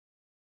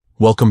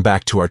Welcome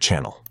back to our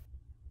channel.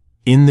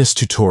 In this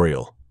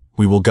tutorial,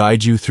 we will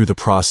guide you through the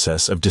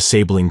process of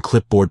disabling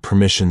clipboard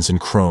permissions in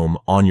Chrome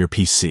on your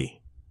PC.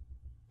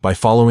 By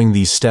following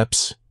these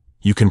steps,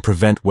 you can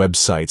prevent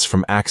websites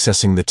from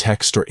accessing the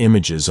text or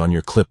images on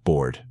your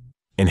clipboard,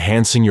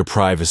 enhancing your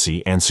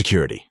privacy and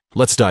security.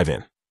 Let's dive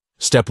in.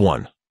 Step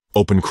 1.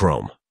 Open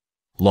Chrome.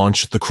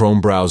 Launch the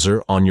Chrome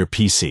browser on your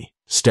PC.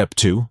 Step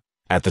 2.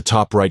 At the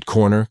top right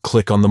corner,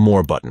 click on the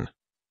More button.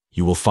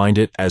 You will find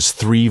it as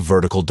 3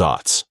 vertical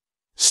dots.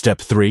 Step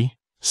 3.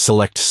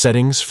 Select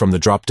Settings from the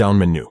drop-down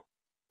menu.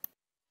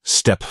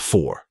 Step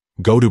 4.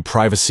 Go to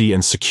Privacy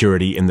and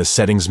Security in the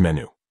Settings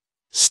menu.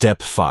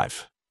 Step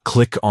 5.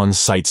 Click on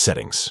Site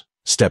Settings.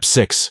 Step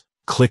 6.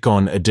 Click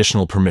on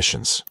Additional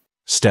Permissions.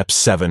 Step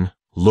 7.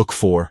 Look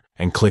for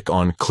and click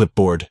on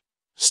Clipboard.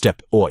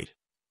 Step 8.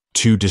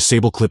 To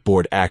disable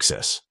clipboard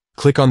access,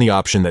 click on the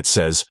option that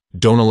says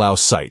Don't allow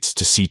sites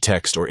to see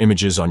text or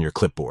images on your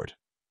clipboard.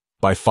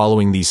 By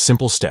following these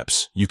simple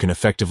steps, you can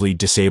effectively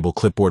disable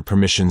clipboard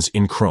permissions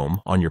in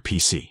Chrome on your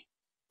PC.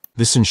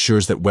 This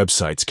ensures that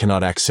websites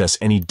cannot access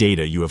any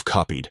data you have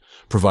copied,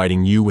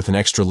 providing you with an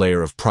extra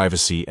layer of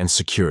privacy and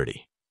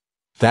security.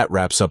 That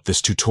wraps up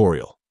this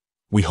tutorial.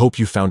 We hope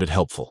you found it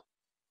helpful.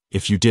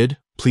 If you did,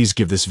 please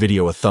give this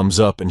video a thumbs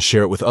up and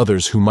share it with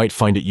others who might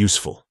find it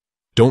useful.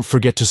 Don't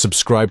forget to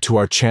subscribe to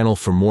our channel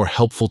for more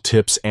helpful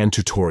tips and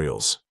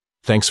tutorials.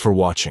 Thanks for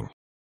watching.